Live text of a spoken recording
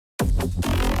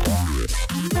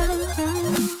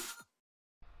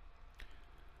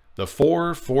The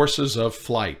four forces of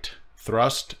flight: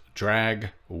 thrust, drag,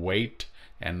 weight,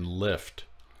 and lift.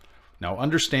 Now,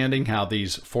 understanding how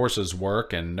these forces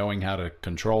work and knowing how to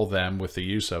control them with the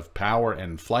use of power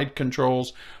and flight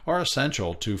controls are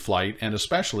essential to flight, and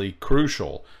especially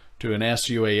crucial to an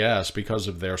sUAS because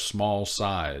of their small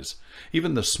size.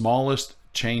 Even the smallest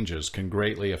changes can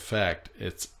greatly affect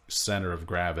its center of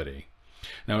gravity.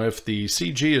 Now, if the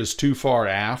CG is too far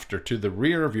aft or to the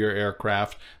rear of your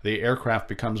aircraft, the aircraft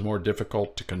becomes more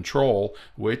difficult to control,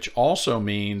 which also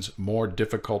means more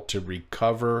difficult to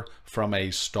recover from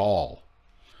a stall.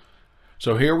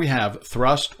 So here we have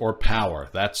thrust or power.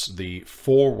 That's the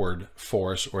forward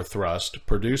force or thrust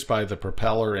produced by the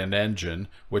propeller and engine,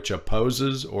 which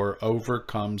opposes or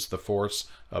overcomes the force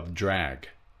of drag.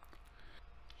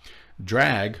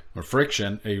 Drag, or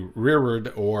friction, a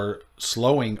rearward or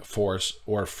slowing force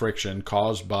or friction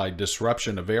caused by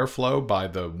disruption of airflow by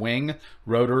the wing,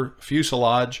 rotor,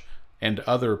 fuselage, and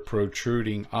other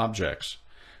protruding objects.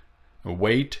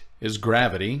 Weight is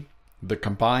gravity, the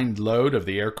combined load of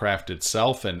the aircraft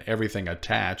itself and everything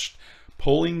attached,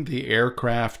 pulling the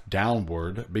aircraft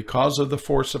downward because of the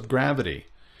force of gravity.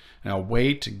 Now,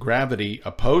 weight, gravity,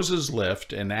 opposes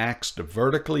lift and acts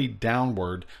vertically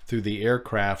downward through the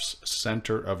aircraft's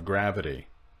center of gravity.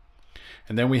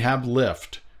 And then we have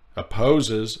lift,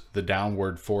 opposes the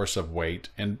downward force of weight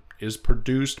and is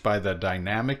produced by the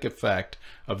dynamic effect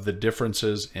of the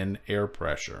differences in air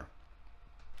pressure.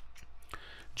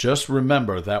 Just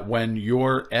remember that when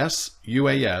your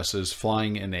sUAS is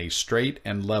flying in a straight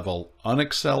and level,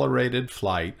 unaccelerated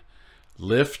flight,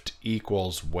 lift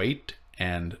equals weight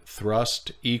and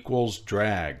thrust equals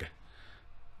drag.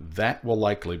 That will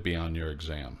likely be on your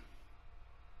exam.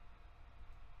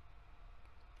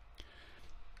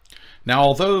 Now,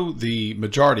 although the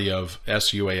majority of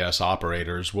sUAS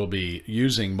operators will be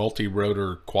using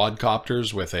multi-rotor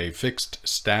quadcopters with a fixed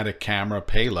static camera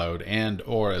payload and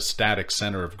or a static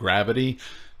center of gravity,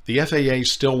 the FAA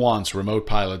still wants remote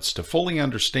pilots to fully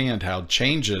understand how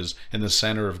changes in the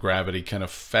center of gravity can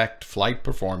affect flight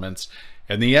performance,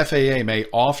 and the FAA may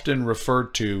often refer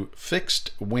to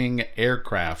fixed wing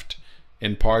aircraft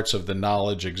in parts of the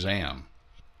knowledge exam.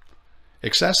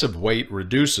 Excessive weight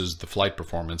reduces the flight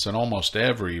performance in almost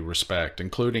every respect,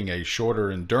 including a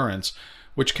shorter endurance,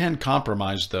 which can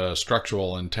compromise the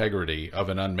structural integrity of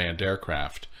an unmanned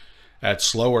aircraft. At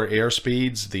slower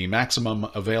airspeeds, the maximum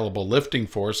available lifting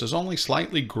force is only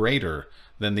slightly greater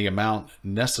than the amount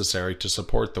necessary to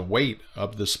support the weight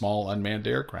of the small unmanned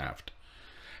aircraft.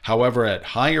 However, at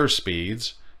higher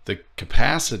speeds, the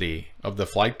capacity of the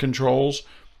flight controls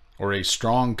or a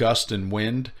strong gust in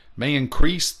wind may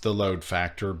increase the load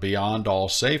factor beyond all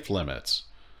safe limits.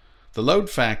 The load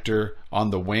factor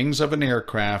on the wings of an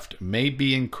aircraft may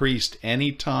be increased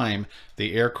any time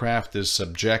the aircraft is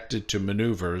subjected to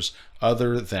maneuvers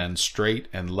other than straight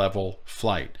and level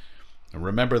flight. And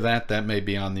remember that may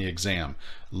be on the exam.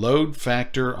 Load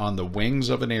factor on the wings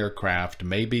of an aircraft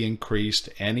may be increased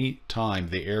any time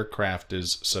the aircraft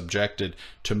is subjected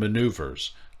to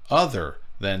maneuvers other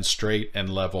than straight and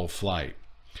level flight.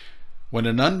 When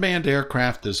an unmanned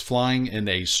aircraft is flying in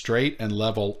a straight and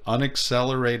level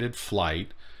unaccelerated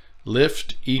flight,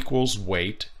 lift equals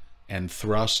weight and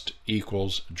thrust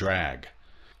equals drag.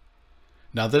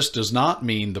 Now, this does not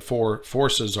mean the four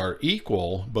forces are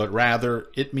equal, but rather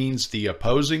it means the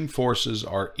opposing forces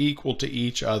are equal to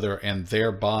each other and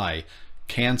thereby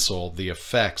cancel the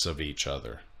effects of each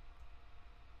other.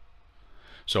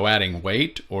 So adding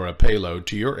weight or a payload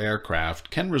to your aircraft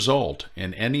can result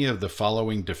in any of the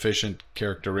following deficient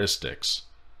characteristics.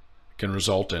 It can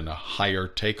result in a higher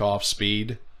takeoff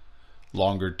speed,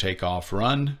 longer takeoff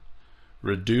run,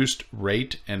 reduced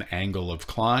rate and angle of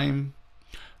climb,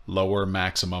 lower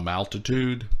maximum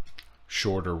altitude,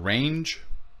 shorter range,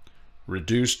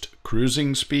 reduced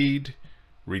cruising speed,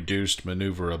 reduced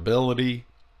maneuverability,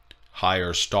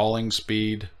 higher stalling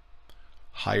speed,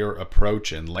 higher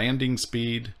approach and landing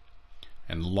speed,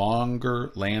 and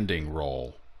longer landing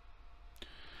roll.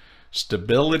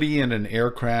 Stability in an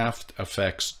aircraft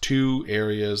affects two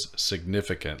areas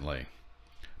significantly: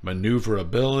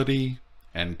 maneuverability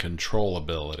and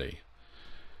controllability.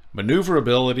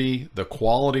 Maneuverability, the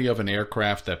quality of an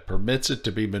aircraft that permits it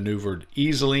to be maneuvered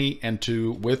easily and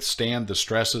to withstand the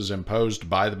stresses imposed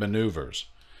by the maneuvers.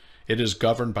 It is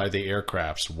governed by the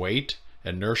aircraft's weight,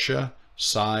 inertia,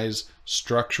 size,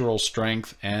 structural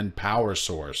strength, and power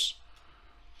source.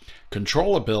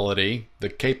 Controllability, the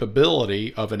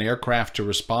capability of an aircraft to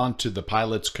respond to the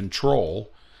pilot's control,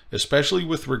 especially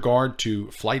with regard to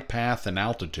flight path and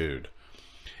altitude.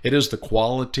 It is the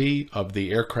quality of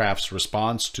the aircraft's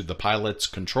response to the pilot's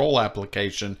control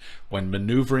application when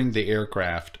maneuvering the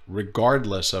aircraft,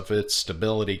 regardless of its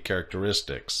stability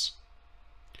characteristics.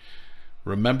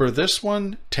 Remember this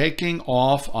one? Taking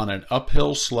off on an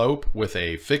uphill slope with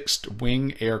a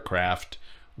fixed-wing aircraft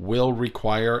will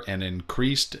require an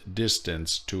increased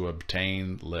distance to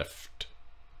obtain lift.